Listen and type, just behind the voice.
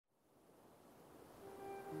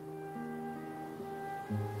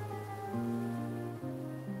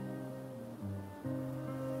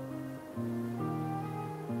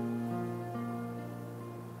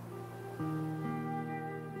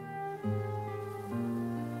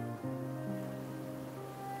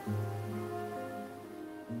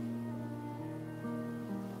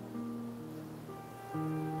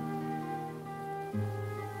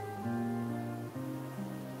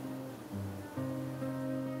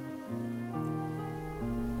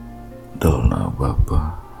Dalam nama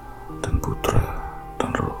Bapa dan Putra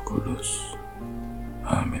dan Roh Kudus.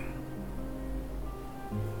 Amin.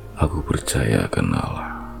 Aku percaya akan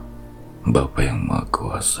Allah, Bapa yang Maha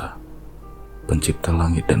Kuasa, Pencipta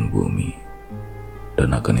langit dan bumi,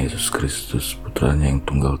 dan akan Yesus Kristus, Putranya yang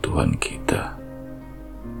tunggal Tuhan kita,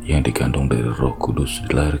 yang dikandung dari Roh Kudus,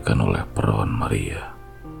 dilahirkan oleh perawan Maria,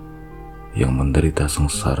 yang menderita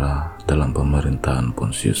sengsara dalam pemerintahan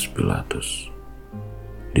Pontius Pilatus,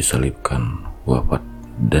 disalibkan, wafat,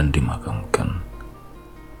 dan dimakamkan,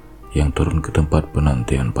 yang turun ke tempat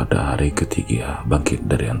penantian pada hari ketiga, bangkit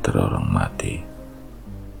dari antara orang mati,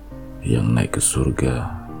 yang naik ke surga,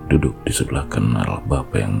 duduk di sebelah kanan Allah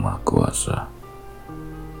Bapa yang Maha Kuasa.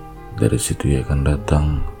 Dari situ Ia akan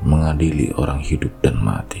datang mengadili orang hidup dan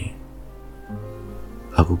mati.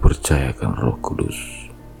 Aku percaya akan Roh Kudus,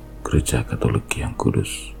 Gereja Katolik yang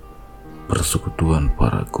kudus, persekutuan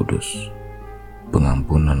para kudus,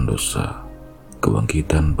 pengampunan dosa,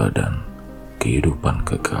 kebangkitan badan, kehidupan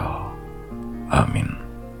kekal. Amin.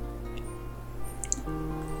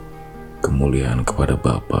 Kemuliaan kepada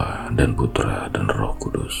Bapa dan Putra dan Roh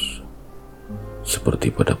Kudus,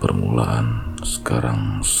 seperti pada permulaan,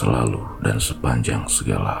 sekarang, selalu, dan sepanjang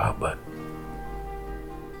segala abad.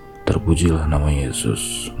 Terpujilah nama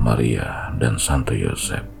Yesus, Maria, dan Santo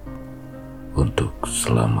Yosef untuk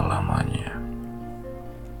selama-lamanya.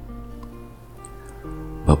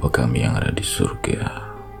 Bapa kami yang ada di surga,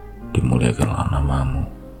 dimuliakanlah nama-Mu,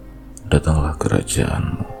 datanglah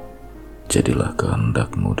kerajaan-Mu, jadilah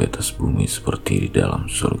kehendak-Mu di atas bumi seperti di dalam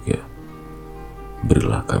surga.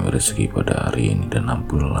 Berilah kami rezeki pada hari ini, dan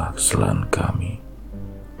ampunilah kesalahan kami,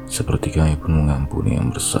 seperti kami pun mengampuni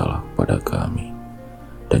yang bersalah kepada kami.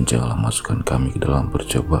 Dan janganlah masukkan kami ke dalam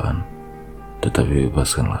percobaan, tetapi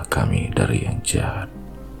bebaskanlah kami dari yang jahat.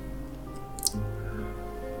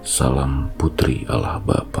 Salam Putri Allah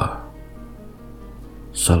Bapa.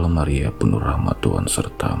 Salam Maria, penuh rahmat Tuhan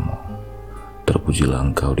sertamu. Terpujilah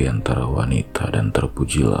engkau di antara wanita, dan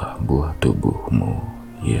terpujilah buah tubuhmu,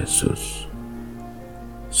 Yesus.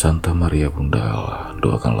 Santa Maria Bunda Allah,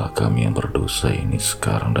 doakanlah kami yang berdosa ini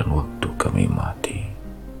sekarang dan waktu kami mati.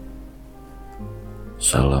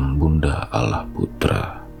 Salam Bunda Allah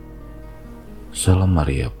Putra. Salam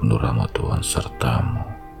Maria, penuh rahmat Tuhan sertamu.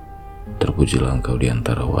 Terpujilah engkau di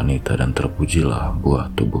antara wanita, dan terpujilah buah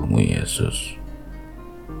tubuhmu, Yesus.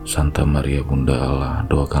 Santa Maria Bunda Allah,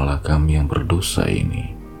 doakanlah kami yang berdosa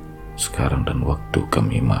ini sekarang dan waktu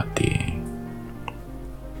kami mati.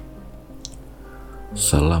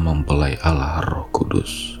 Salam mempelai Allah Roh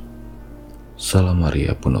Kudus. Salam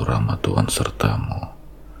Maria, penuh rahmat Tuhan sertamu.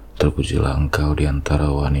 Terpujilah engkau di antara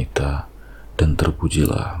wanita, dan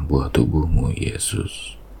terpujilah buah tubuhmu,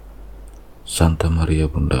 Yesus. Santa Maria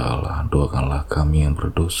Bunda Allah, doakanlah kami yang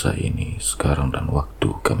berdosa ini sekarang dan waktu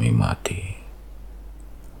kami mati.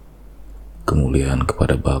 Kemuliaan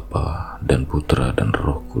kepada Bapa dan Putra dan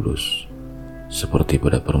Roh Kudus, seperti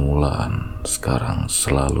pada permulaan, sekarang,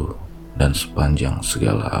 selalu, dan sepanjang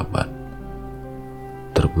segala abad.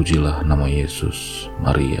 Terpujilah nama Yesus,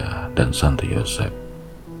 Maria, dan Santo Yosef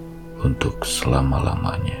untuk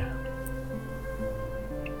selama-lamanya.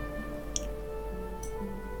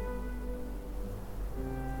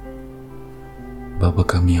 Bapa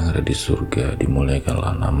kami yang ada di surga,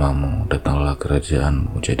 dimuliakanlah nama-Mu, datanglah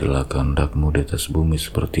kerajaan-Mu, jadilah kehendak-Mu di atas bumi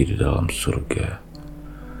seperti di dalam surga.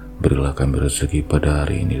 Berilah kami rezeki pada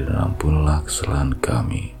hari ini, dan ampunilah kesalahan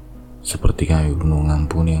kami, seperti kami pun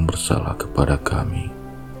mengampuni yang bersalah kepada kami.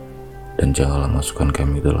 Dan janganlah masukkan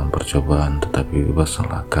kami dalam percobaan, tetapi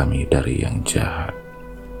bebaskanlah kami dari yang jahat.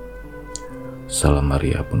 Salam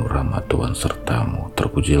Maria, penuh rahmat Tuhan sertamu.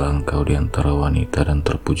 Terpujilah engkau di antara wanita, dan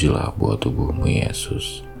terpujilah buah tubuhmu,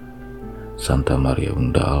 Yesus. Santa Maria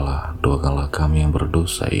Bunda Allah, doakanlah kami yang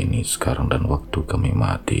berdosa ini sekarang dan waktu kami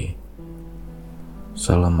mati.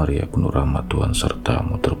 Salam Maria, penuh rahmat Tuhan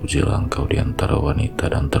sertamu. Terpujilah engkau di antara wanita,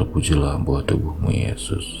 dan terpujilah buah tubuhmu,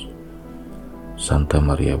 Yesus. Santa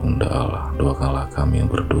Maria Bunda Allah, doakanlah kami yang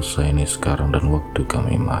berdosa ini sekarang dan waktu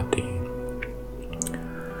kami mati.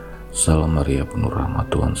 Salam Maria, penuh rahmat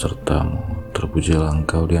Tuhan sertamu. Terpujilah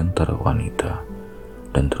engkau di antara wanita,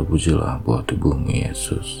 dan terpujilah buah tubuhmu,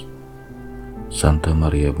 Yesus. Santa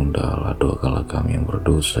Maria Bunda Allah, doakanlah kami yang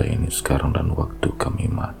berdosa ini sekarang dan waktu kami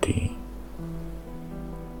mati.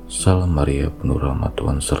 Salam Maria, penuh rahmat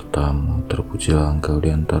Tuhan sertamu. Terpujilah engkau di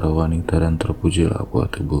antara wanita, dan terpujilah buah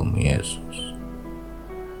tubuhmu, Yesus.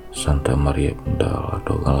 Santa Maria Bunda Allah,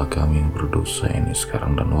 doakanlah kami yang berdosa ini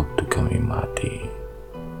sekarang dan waktu kami mati.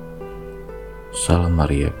 Salam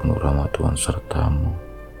Maria, penuh rahmat Tuhan sertamu.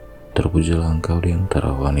 Terpujilah engkau di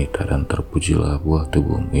antara wanita, dan terpujilah buah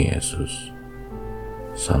tubuhmu, Yesus.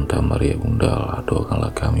 Santa Maria Bunda Allah,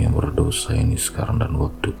 doakanlah kami yang berdosa ini sekarang dan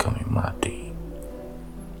waktu kami mati.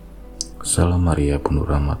 Salam Maria, penuh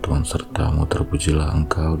rahmat, Tuhan sertamu, terpujilah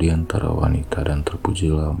engkau di antara wanita dan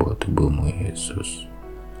terpujilah buah tubuhmu Yesus.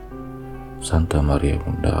 Santa Maria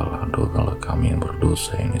Bunda Allah, doakanlah kami yang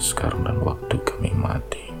berdosa ini sekarang dan waktu kami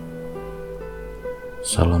mati.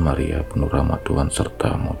 Salam Maria, penuh rahmat, Tuhan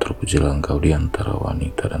sertamu, terpujilah engkau di antara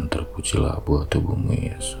wanita dan terpujilah buah tubuhmu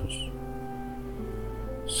Yesus.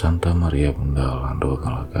 Santa Maria Bunda Allah,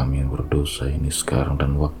 doakanlah kami yang berdosa ini sekarang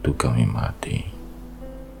dan waktu kami mati.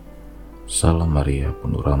 Salam Maria,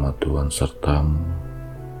 penuh rahmat, Tuhan sertamu,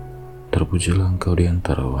 terpujilah engkau di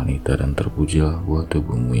antara wanita dan terpujilah buah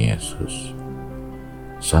tubuhmu Yesus.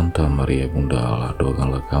 Santa Maria Bunda Allah,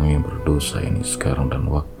 doakanlah kami yang berdosa ini sekarang dan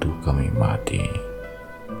waktu kami mati.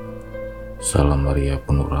 Salam Maria,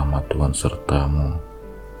 penuh rahmat, Tuhan sertamu,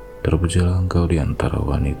 terpujilah engkau di antara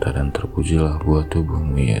wanita dan terpujilah buah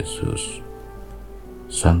tubuhmu Yesus.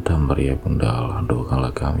 Santa Maria Bunda Allah,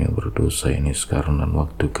 doakanlah kami yang berdosa ini sekarang dan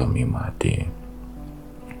waktu kami mati.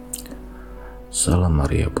 Salam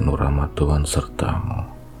Maria, penuh rahmat, Tuhan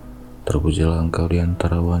sertamu, terpujilah engkau di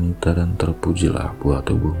antara wanita dan terpujilah buah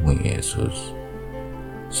tubuhmu Yesus.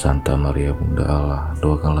 Santa Maria Bunda Allah,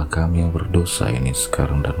 doakanlah kami yang berdosa ini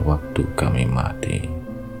sekarang dan waktu kami mati.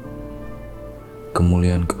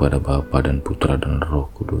 Kemuliaan kepada Bapa dan Putra dan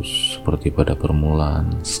Roh Kudus, seperti pada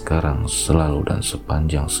permulaan, sekarang, selalu, dan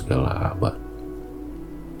sepanjang segala abad.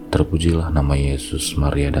 Terpujilah nama Yesus,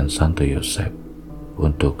 Maria, dan Santo Yosef,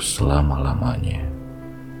 untuk selama-lamanya.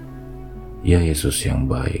 Ya Yesus yang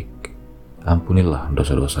baik, ampunilah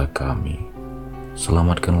dosa-dosa kami,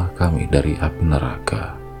 selamatkanlah kami dari api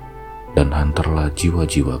neraka, dan hantarlah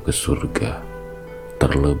jiwa-jiwa ke surga,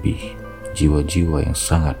 terlebih jiwa-jiwa yang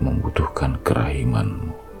sangat membutuhkan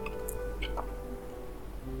kerahiman-Mu.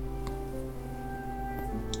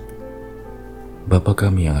 Bapa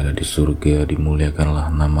kami yang ada di surga,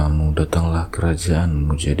 dimuliakanlah nama-Mu, datanglah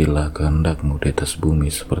kerajaan-Mu, jadilah kehendak-Mu di atas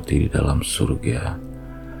bumi seperti di dalam surga.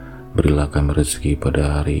 Berilah kami rezeki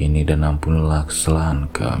pada hari ini dan ampunilah kesalahan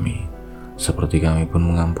kami, seperti kami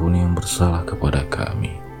pun mengampuni yang bersalah kepada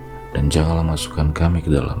kami. Dan janganlah masukkan kami ke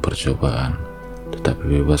dalam percobaan,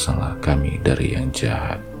 tetapi bebaskanlah kami dari yang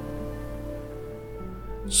jahat.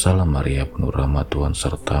 Salam Maria, penuh rahmat, Tuhan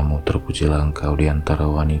sertamu, terpujilah engkau di antara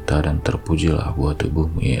wanita dan terpujilah buah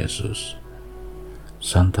tubuhmu Yesus.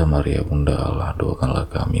 Santa Maria Bunda Allah, doakanlah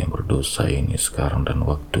kami yang berdosa ini sekarang dan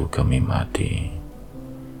waktu kami mati.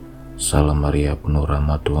 Salam Maria, penuh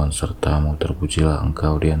rahmat, Tuhan sertamu, terpujilah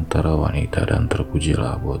engkau di antara wanita dan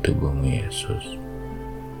terpujilah buah tubuhmu Yesus.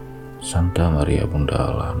 Santa Maria Bunda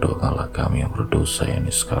Allah, doakanlah kami yang berdosa ini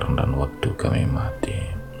sekarang dan waktu kami mati.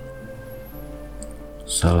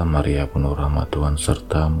 Salam Maria, penuh rahmat, Tuhan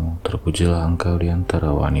sertamu, terpujilah engkau di antara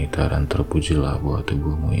wanita dan terpujilah buah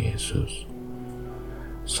tubuhmu Yesus.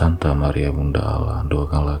 Santa Maria Bunda Allah,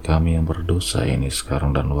 doakanlah kami yang berdosa ini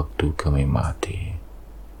sekarang dan waktu kami mati.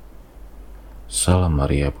 Salam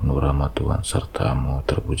Maria, penuh rahmat, Tuhan sertamu,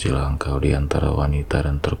 terpujilah engkau di antara wanita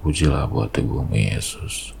dan terpujilah buah tubuhmu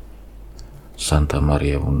Yesus. Santa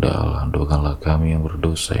Maria Bunda Allah, doakanlah kami yang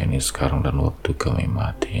berdosa ini sekarang dan waktu kami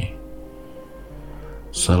mati.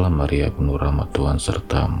 Salam Maria, penuh rahmat, Tuhan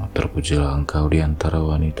sertamu, terpujilah engkau di antara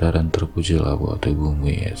wanita dan terpujilah buah tubuhmu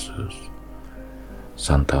Yesus.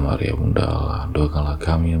 Santa Maria Bunda Allah, doakanlah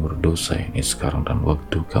kami yang berdosa ini sekarang dan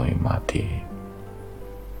waktu kami mati.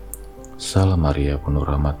 Salam Maria, penuh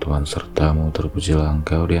rahmat, Tuhan sertamu, terpujilah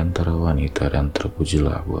engkau di antara wanita dan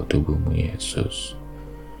terpujilah buah tubuhmu Yesus.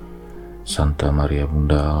 Santa Maria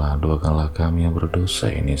Bunda Allah, doakanlah kami yang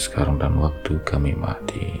berdosa ini sekarang dan waktu kami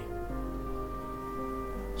mati.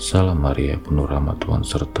 Salam Maria, penuh rahmat, Tuhan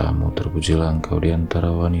sertamu, terpujilah engkau di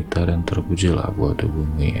antara wanita dan terpujilah buah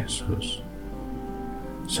tubuhmu Yesus.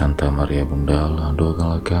 Santa Maria Bunda Allah,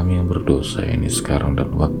 doakanlah kami yang berdosa ini sekarang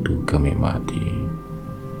dan waktu kami mati.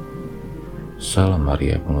 Salam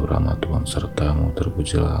Maria, penuh rahmat, Tuhan sertamu,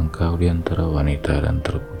 terpujilah engkau di antara wanita dan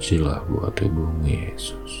terpujilah buah tubuhmu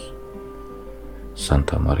Yesus.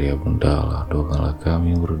 Santa Maria Bunda Allah, doakanlah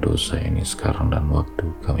kami yang berdosa ini sekarang dan waktu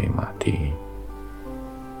kami mati.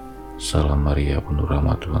 Salam Maria, penuh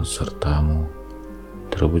rahmat, Tuhan sertamu,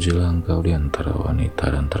 terpujilah engkau di antara wanita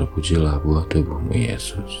dan terpujilah buah tubuhmu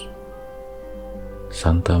Yesus.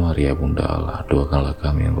 Santa Maria Bunda Allah, doakanlah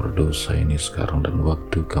kami yang berdosa ini sekarang dan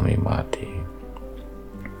waktu kami mati.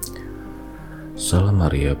 Salam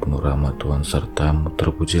Maria, penuh rahmat, Tuhan sertamu,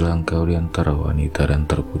 terpujilah engkau di antara wanita dan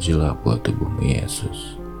terpujilah buah tubuhmu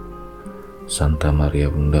Yesus. Santa Maria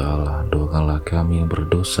Bunda Allah, doakanlah kami yang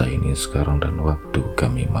berdosa ini sekarang dan waktu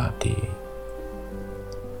kami mati.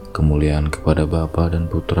 Kemuliaan kepada Bapa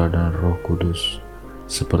dan Putra dan Roh Kudus,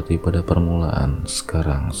 seperti pada permulaan,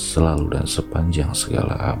 sekarang, selalu, dan sepanjang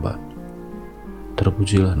segala abad.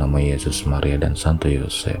 Terpujilah nama Yesus, Maria, dan Santo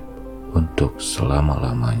Yosef, untuk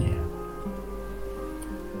selama-lamanya.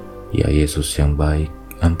 Ya Yesus yang baik,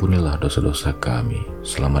 ampunilah dosa-dosa kami,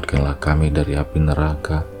 selamatkanlah kami dari api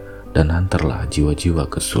neraka, dan hantarlah jiwa-jiwa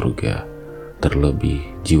ke surga, terlebih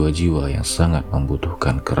jiwa-jiwa yang sangat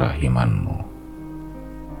membutuhkan kerahiman-Mu.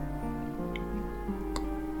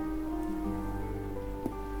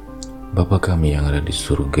 Bapa kami yang ada di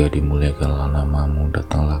surga, dimuliakanlah nama-Mu,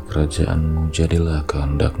 datanglah kerajaan-Mu, jadilah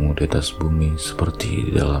kehendak-Mu di atas bumi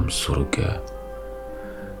seperti di dalam surga.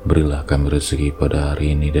 Berilah kami rezeki pada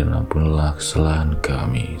hari ini, dan ampunilah kesalahan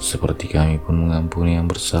kami, seperti kami pun mengampuni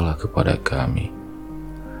yang bersalah kepada kami.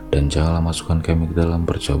 Dan janganlah masukkan kami ke dalam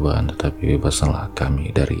percobaan, tetapi bebaskanlah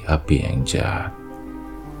kami dari api yang jahat.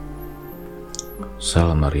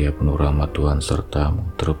 Salam Maria, penuh rahmat, Tuhan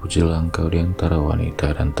sertamu, terpujilah engkau di antara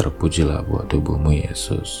wanita, dan terpujilah buah tubuhmu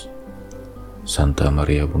Yesus. Santa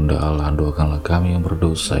Maria Bunda Allah, doakanlah kami yang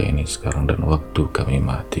berdosa ini sekarang dan waktu kami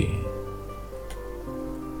mati.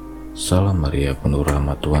 Salam Maria, penuh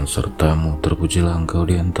rahmat, Tuhan sertamu, terpujilah engkau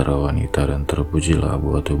di antara wanita, dan terpujilah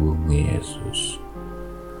buah tubuhmu Yesus.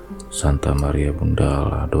 Santa Maria Bunda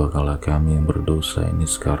Allah, doakanlah kami yang berdosa ini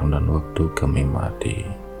sekarang dan waktu kami mati.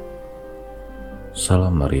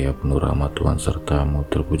 Salam Maria, penuh rahmat, Tuhan sertamu,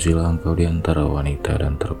 terpujilah engkau di antara wanita,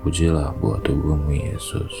 dan terpujilah buah tubuhmu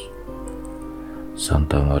Yesus.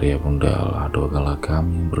 Santa Maria Bunda Allah, doakanlah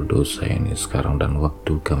kami yang berdosa ini sekarang dan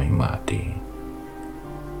waktu kami mati.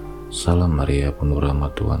 Salam Maria, penuh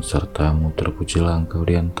rahmat, Tuhan sertamu, terpujilah engkau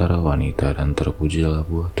di antara wanita, dan terpujilah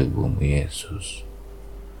buah tubuhmu Yesus.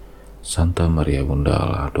 Santa Maria Bunda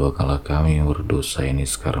Allah, doakanlah kami yang berdosa ini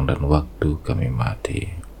sekarang dan waktu kami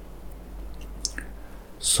mati.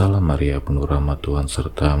 Salam Maria, penuh rahmat, Tuhan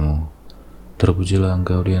sertamu, terpujilah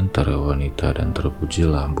engkau di antara wanita, dan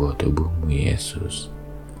terpujilah buah tubuhmu Yesus.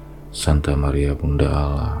 Santa Maria Bunda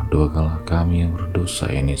Allah, doakanlah kami yang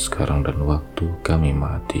berdosa ini sekarang dan waktu kami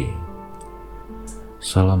mati.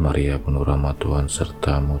 Salam Maria, penuh rahmat, Tuhan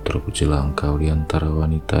sertamu, terpujilah engkau di antara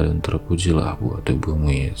wanita, dan terpujilah buah tubuhmu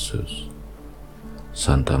Yesus.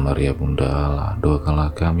 Santa Maria Bunda Allah,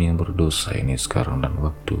 doakanlah kami yang berdosa ini sekarang dan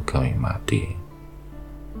waktu kami mati.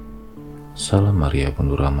 Salam Maria,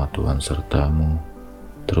 penuh rahmat, Tuhan sertamu,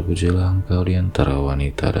 terpujilah engkau di antara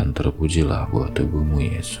wanita, dan terpujilah buah tubuhmu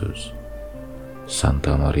Yesus.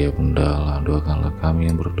 Santa Maria Bunda Allah, doakanlah kami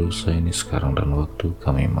yang berdosa ini sekarang dan waktu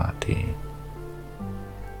kami mati.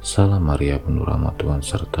 Salam Maria, penuh rahmat, Tuhan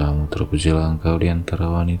sertamu, terpujilah engkau di antara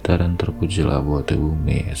wanita, dan terpujilah buah tubuhmu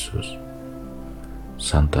Yesus.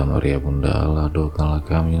 Santa Maria Bunda Allah, doakanlah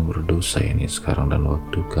kami yang berdosa ini sekarang dan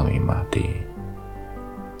waktu kami mati.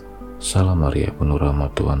 Salam Maria, penuh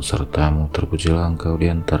rahmat, Tuhan sertamu, terpujilah engkau di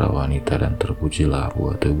antara wanita, dan terpujilah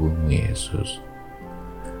buah tubuhmu Yesus.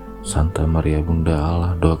 Santa Maria Bunda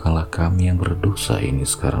Allah, doakanlah kami yang berdosa ini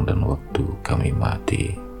sekarang dan waktu kami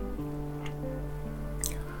mati.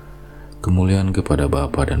 Kemuliaan kepada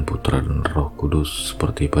Bapa dan Putra dan Roh Kudus,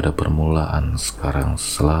 seperti pada permulaan, sekarang,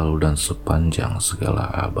 selalu, dan sepanjang segala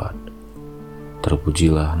abad.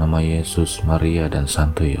 Terpujilah nama Yesus, Maria, dan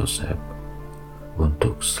Santo Yosef,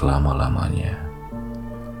 untuk selama-lamanya.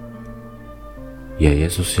 Ya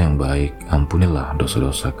Yesus yang baik, ampunilah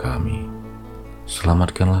dosa-dosa kami,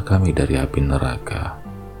 selamatkanlah kami dari api neraka,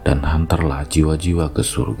 dan hantarlah jiwa-jiwa ke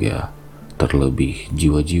surga, terlebih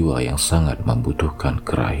jiwa-jiwa yang sangat membutuhkan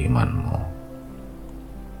kerahiman-Mu.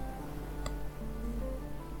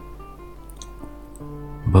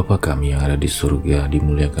 Bapa kami yang ada di surga,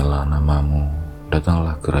 dimuliakanlah nama-Mu,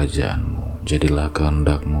 datanglah kerajaan-Mu, jadilah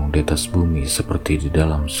kehendak-Mu di atas bumi seperti di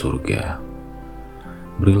dalam surga.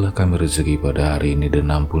 Berilah kami rezeki pada hari ini, dan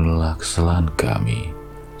ampunilah kesalahan kami,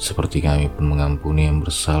 seperti kami pun mengampuni yang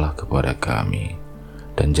bersalah kepada kami.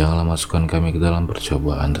 Dan janganlah masukkan kami ke dalam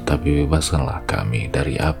percobaan, tetapi bebaskanlah kami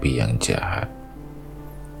dari api yang jahat.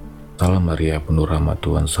 Salam Maria, penuh rahmat,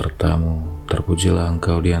 Tuhan sertamu, terpujilah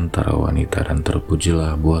engkau di antara wanita, dan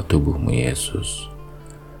terpujilah buah tubuhmu Yesus.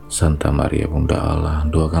 Santa Maria Bunda Allah,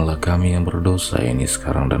 doakanlah kami yang berdosa ini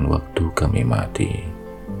sekarang dan waktu kami mati.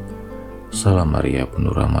 Salam Maria,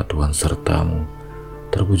 penuh rahmat, Tuhan sertamu,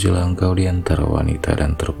 terpujilah engkau di antara wanita,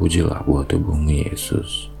 dan terpujilah buah tubuhmu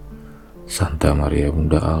Yesus. Santa Maria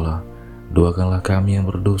Bunda Allah, doakanlah kami yang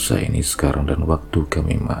berdosa ini sekarang dan waktu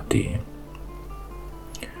kami mati.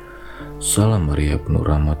 Salam Maria, penuh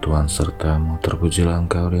rahmat, Tuhan sertamu, terpujilah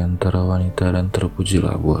engkau di antara wanita, dan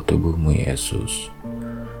terpujilah buah tubuhmu Yesus.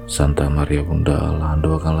 Santa Maria Bunda Allah,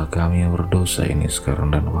 doakanlah kami yang berdosa ini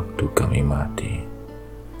sekarang dan waktu kami mati.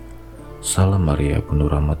 Salam Maria, penuh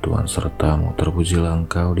rahmat Tuhan sertamu, terpujilah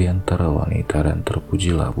engkau di antara wanita dan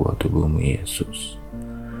terpujilah buah tubuhmu Yesus.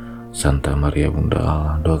 Santa Maria Bunda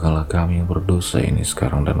Allah, doakanlah kami yang berdosa ini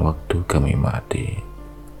sekarang dan waktu kami mati.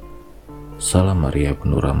 Salam Maria,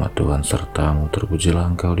 penuh rahmat Tuhan sertamu, terpujilah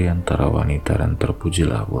engkau di antara wanita dan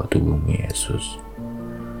terpujilah buah tubuhmu Yesus.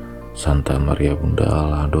 Santa Maria Bunda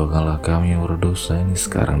Allah, doakanlah kami yang berdosa ini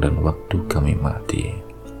sekarang dan waktu kami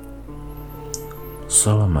mati.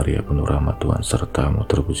 Salam Maria, penuh rahmat Tuhan sertamu,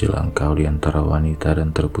 terpujilah engkau di antara wanita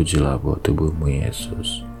dan terpujilah buah tubuhmu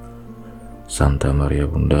Yesus. Santa Maria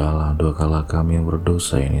Bunda Allah, doakanlah kami yang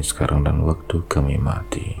berdosa ini sekarang dan waktu kami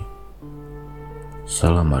mati.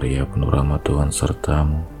 Salam Maria, penuh rahmat Tuhan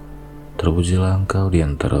sertamu, terpujilah engkau di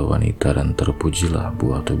antara wanita dan terpujilah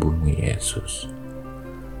buah tubuhmu Yesus.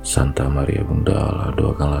 Santa Maria Bunda Allah,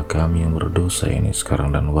 doakanlah kami yang berdosa ini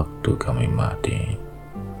sekarang dan waktu kami mati.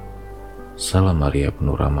 Salam Maria,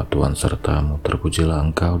 penuh rahmat Tuhan sertamu, terpujilah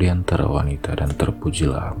engkau di antara wanita dan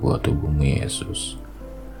terpujilah buah tubuhmu Yesus.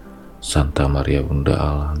 Santa Maria Bunda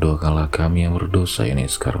Allah, doakanlah kami yang berdosa ini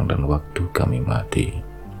sekarang dan waktu kami mati.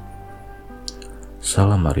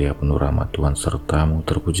 Salam Maria, penuh rahmat Tuhan sertamu,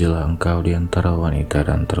 terpujilah engkau di antara wanita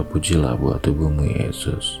dan terpujilah buah tubuhmu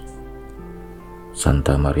Yesus.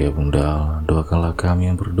 Santa Maria Bunda Allah, doakanlah kami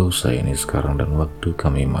yang berdosa ini sekarang dan waktu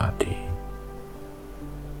kami mati.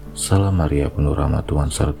 Salam Maria, penuh rahmat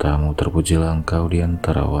Tuhan sertamu, terpujilah engkau di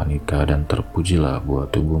antara wanita dan terpujilah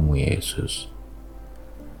buah tubuhmu Yesus.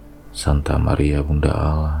 Santa Maria Bunda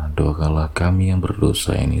Allah, doakanlah kami yang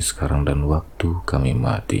berdosa ini sekarang dan waktu kami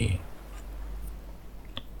mati.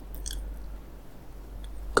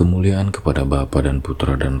 Kemuliaan kepada Bapa dan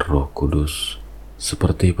Putra dan Roh Kudus,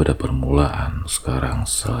 seperti pada permulaan, sekarang,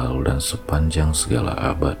 selalu, dan sepanjang segala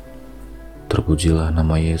abad. Terpujilah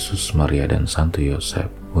nama Yesus, Maria, dan Santo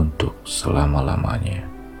Yosef untuk selama-lamanya.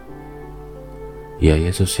 Ya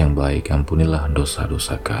Yesus yang baik, ampunilah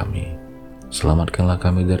dosa-dosa kami. Selamatkanlah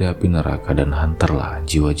kami dari api neraka dan hantarlah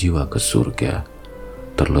jiwa-jiwa ke surga,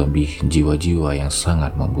 terlebih jiwa-jiwa yang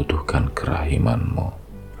sangat membutuhkan kerahiman-Mu.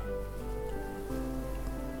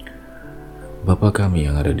 Bapa kami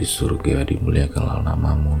yang ada di surga, dimuliakanlah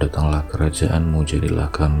nama-Mu, datanglah kerajaan-Mu,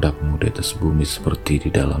 jadilah kehendak-Mu di atas bumi seperti di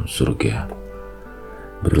dalam surga.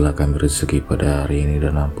 Berilah kami rezeki pada hari ini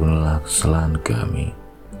dan ampunilah kesalahan kami,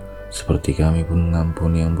 seperti kami pun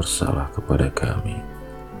mengampuni yang bersalah kepada kami.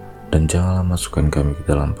 Dan janganlah masukkan kami ke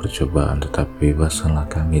dalam percobaan, tetapi bebaskanlah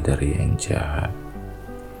kami dari yang jahat.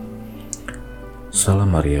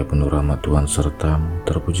 Salam Maria, penuh rahmat Tuhan sertamu,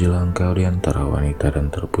 terpujilah engkau di antara wanita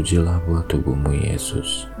dan terpujilah buah tubuhmu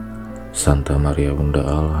Yesus. Santa Maria Bunda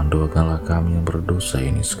Allah, doakanlah kami yang berdosa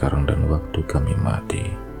ini sekarang dan waktu kami mati.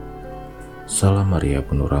 Salam Maria,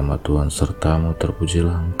 penuh rahmat Tuhan sertamu,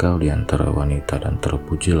 terpujilah engkau di antara wanita dan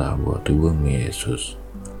terpujilah buah tubuhmu Yesus.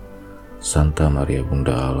 Santa Maria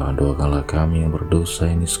Bunda Allah, doakanlah kami yang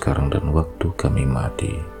berdosa ini sekarang dan waktu kami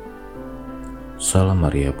mati. Salam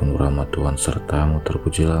Maria, penuh rahmat Tuhan sertamu,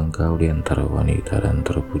 terpujilah engkau di antara wanita dan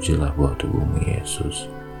terpujilah buah tubuhmu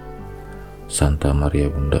Yesus. Santa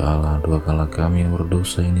Maria Bunda Allah, doakanlah kami yang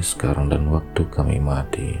berdosa ini sekarang dan waktu kami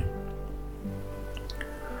mati.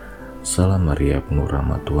 Salam Maria, penuh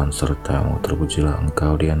rahmat Tuhan sertamu, terpujilah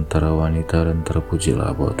engkau di antara wanita dan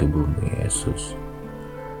terpujilah buah tubuhmu Yesus.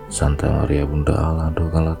 Santa Maria Bunda Allah,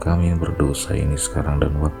 doakanlah kami yang berdosa ini sekarang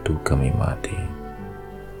dan waktu kami mati.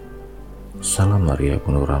 Salam Maria,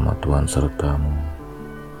 penuh rahmat Tuhan sertamu,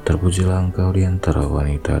 terpujilah engkau di antara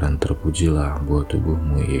wanita dan terpujilah buah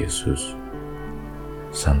tubuhmu Yesus.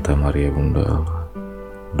 Santa Maria Bunda Allah,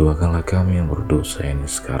 doakanlah kami yang berdosa ini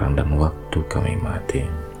sekarang dan waktu kami mati.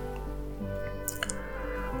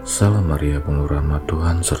 Salam Maria, penuh rahmat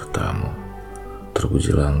Tuhan sertamu,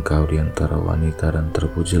 terpujilah engkau di antara wanita dan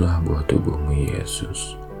terpujilah buah tubuhmu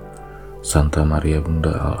Yesus. Santa Maria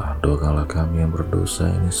Bunda Allah, doakanlah kami yang berdosa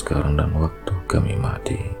ini sekarang dan waktu kami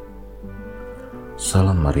mati.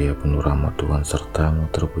 Salam Maria, penuh rahmat Tuhan sertamu,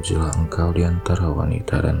 terpujilah engkau di antara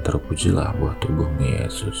wanita dan terpujilah buah tubuhmu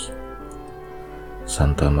Yesus.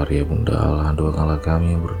 Santa Maria Bunda Allah, doakanlah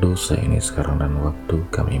kami yang berdosa ini sekarang dan waktu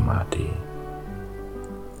kami mati.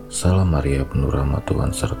 Salam Maria, penuh rahmat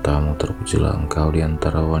Tuhan sertamu, terpujilah engkau di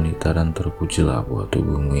antara wanita dan terpujilah buah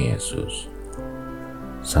tubuhmu Yesus.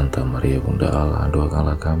 Santa Maria Bunda Allah,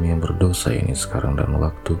 doakanlah kami yang berdosa ini sekarang dan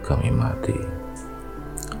waktu kami mati.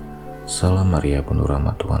 Salam Maria, penuh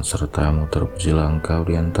rahmat Tuhan sertamu, terpujilah engkau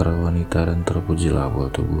di antara wanita dan terpujilah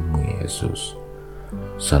buah tubuhmu Yesus.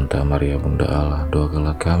 Santa Maria Bunda Allah,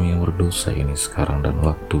 doakanlah kami yang berdosa ini sekarang dan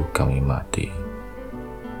waktu kami mati.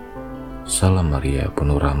 Salam Maria,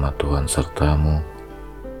 penuh rahmat Tuhan sertamu,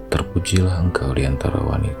 terpujilah Engkau di antara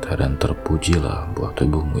wanita, dan terpujilah buah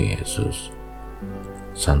tubuhmu, Yesus.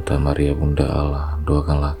 Santa Maria Bunda Allah,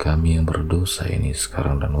 doakanlah kami yang berdosa ini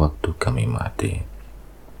sekarang dan waktu kami mati.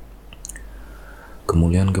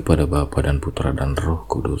 Kemuliaan kepada Bapa dan Putra dan Roh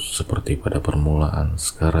Kudus, seperti pada permulaan,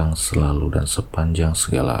 sekarang, selalu, dan sepanjang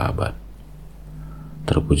segala abad.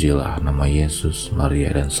 Terpujilah nama Yesus,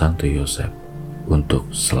 Maria, dan Santo Yosef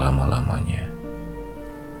untuk selama-lamanya.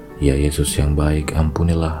 Ya Yesus yang baik,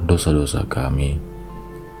 ampunilah dosa-dosa kami,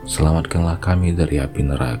 selamatkanlah kami dari api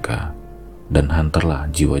neraka, dan hantarlah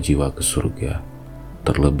jiwa-jiwa ke surga,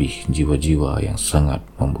 terlebih jiwa-jiwa yang sangat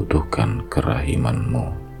membutuhkan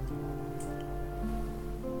kerahiman-Mu.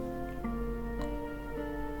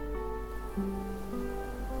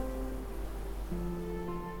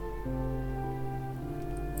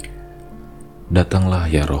 Datanglah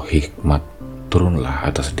ya Roh Hikmat, turunlah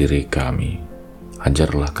atas diri kami.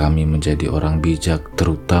 Ajarlah kami menjadi orang bijak,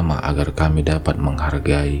 terutama agar kami dapat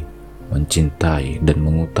menghargai, mencintai, dan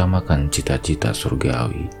mengutamakan cita-cita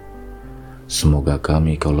surgawi. Semoga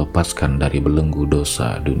kami Kau lepaskan dari belenggu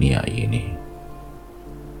dosa dunia ini.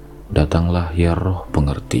 Datanglah ya Roh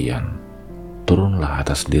pengertian, turunlah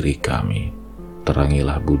atas diri kami.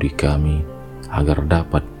 Terangilah budi kami, agar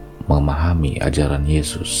dapat memahami ajaran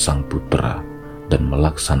Yesus Sang Putra dan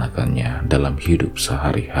melaksanakannya dalam hidup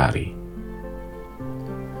sehari-hari.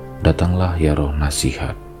 Datanglah ya Roh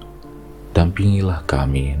nasihat, dampingilah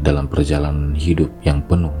kami dalam perjalanan hidup yang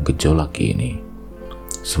penuh gejolak ini.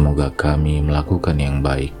 Semoga kami melakukan yang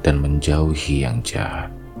baik dan menjauhi yang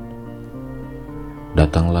jahat.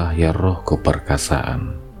 Datanglah ya Roh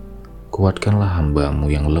keperkasaan, kuatkanlah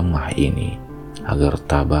hamba-Mu yang lemah ini, agar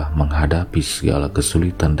tabah menghadapi segala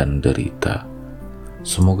kesulitan dan derita.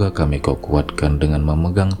 Semoga kami Kau kuatkan dengan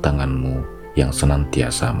memegang tangan-Mu yang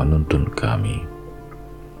senantiasa menuntun kami.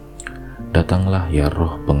 Datanglah ya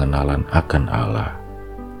Roh pengenalan akan Allah.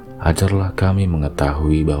 Ajarlah kami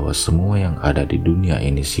mengetahui bahwa semua yang ada di dunia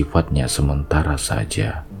ini sifatnya sementara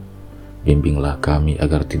saja. Bimbinglah kami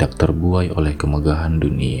agar tidak terbuai oleh kemegahan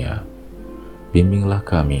dunia. Bimbinglah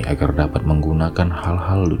kami agar dapat menggunakan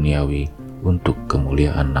hal-hal duniawi untuk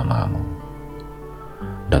kemuliaan nama-Mu.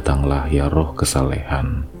 Datanglah ya Roh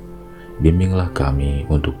kesalehan, bimbinglah kami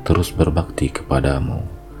untuk terus berbakti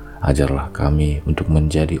kepada-Mu. Ajarlah kami untuk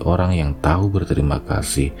menjadi orang yang tahu berterima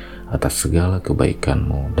kasih atas segala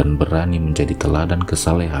kebaikan-Mu dan berani menjadi teladan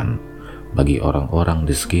kesalehan bagi orang-orang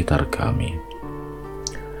di sekitar kami.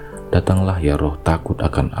 Datanglah ya Roh takut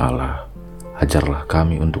akan Allah, ajarlah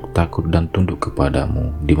kami untuk takut dan tunduk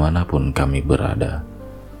kepada-Mu dimanapun kami berada.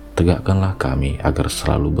 Tegakkanlah kami agar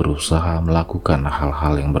selalu berusaha melakukan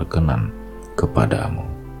hal-hal yang berkenan kepada-Mu.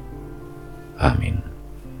 Amin.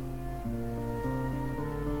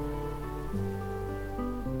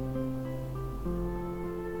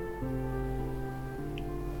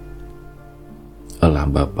 Allah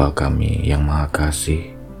Bapa kami yang Maha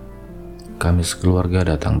Kasih, kami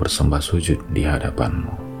sekeluarga datang bersembah sujud di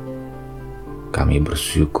hadapan-Mu. Kami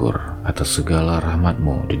bersyukur atas segala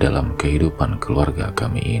rahmat-Mu di dalam kehidupan keluarga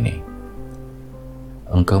kami ini.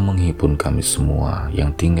 Engkau menghipun kami semua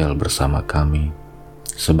yang tinggal bersama kami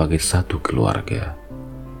sebagai satu keluarga.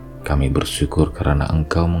 Kami bersyukur karena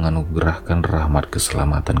Engkau menganugerahkan rahmat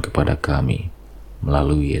keselamatan kepada kami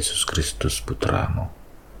melalui Yesus Kristus Putra-Mu.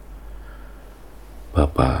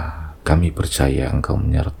 Bapa, kami percaya Engkau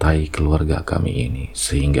menyertai keluarga kami ini,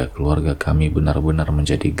 sehingga keluarga kami benar-benar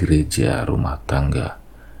menjadi gereja rumah tangga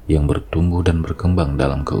yang bertumbuh dan berkembang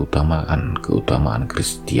dalam keutamaan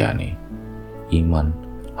Kristiani, iman,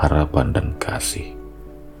 harapan, dan kasih.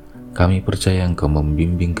 Kami percaya Engkau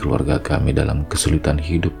membimbing keluarga kami dalam kesulitan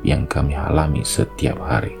hidup yang kami alami setiap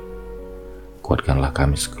hari. Kuatkanlah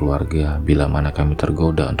kami sekeluarga bila mana kami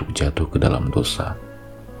tergoda untuk jatuh ke dalam dosa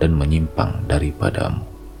dan menyimpang daripada-Mu.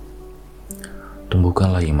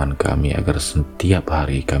 Tumbuhkanlah iman kami agar setiap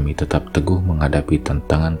hari kami tetap teguh menghadapi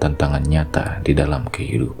tantangan-tantangan nyata di dalam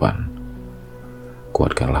kehidupan.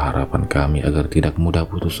 Kuatkanlah harapan kami agar tidak mudah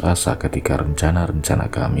putus asa ketika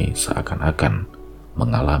rencana-rencana kami seakan-akan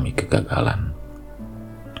mengalami kegagalan.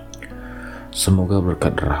 Semoga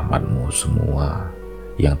berkat rahmat-Mu semua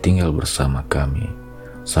yang tinggal bersama kami,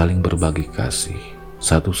 saling berbagi kasih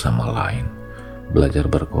satu sama lain,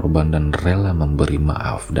 belajar berkorban dan rela memberi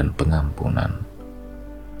maaf dan pengampunan.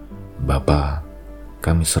 Bapa,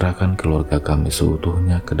 kami serahkan keluarga kami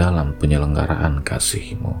seutuhnya ke dalam penyelenggaraan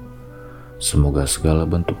kasih-Mu. Semoga segala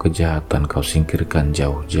bentuk kejahatan Kau singkirkan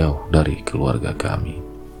jauh-jauh dari keluarga kami.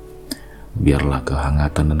 Biarlah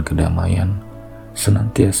kehangatan dan kedamaian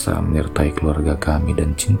senantiasa menyertai keluarga kami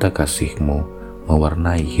dan cinta kasih-Mu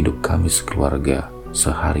mewarnai hidup kami sekeluarga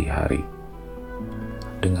sehari-hari.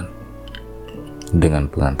 Dengan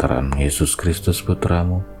pengantaran Yesus Kristus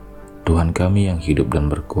Putramu, Tuhan kami yang hidup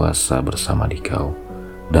dan berkuasa bersama Dikau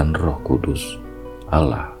dan Roh Kudus,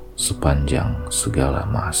 Allah sepanjang segala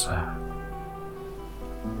masa.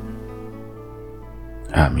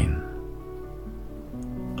 Amin.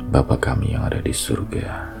 Bapa kami yang ada di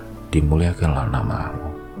surga, dimuliakanlah nama-Mu,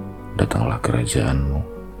 datanglah kerajaan-Mu,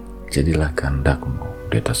 jadilah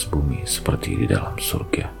kehendak-Mu di atas bumi seperti di dalam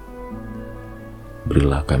surga.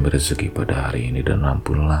 Berilah kami rezeki pada hari ini dan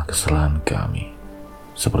ampunlah kesalahan kami,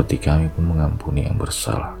 seperti kami pun mengampuni yang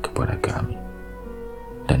bersalah kepada kami.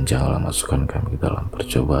 Dan janganlah masukkan kami ke dalam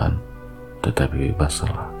percobaan, tetapi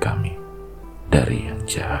bebaskanlah kami dari yang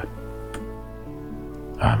jahat.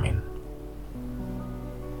 Amin.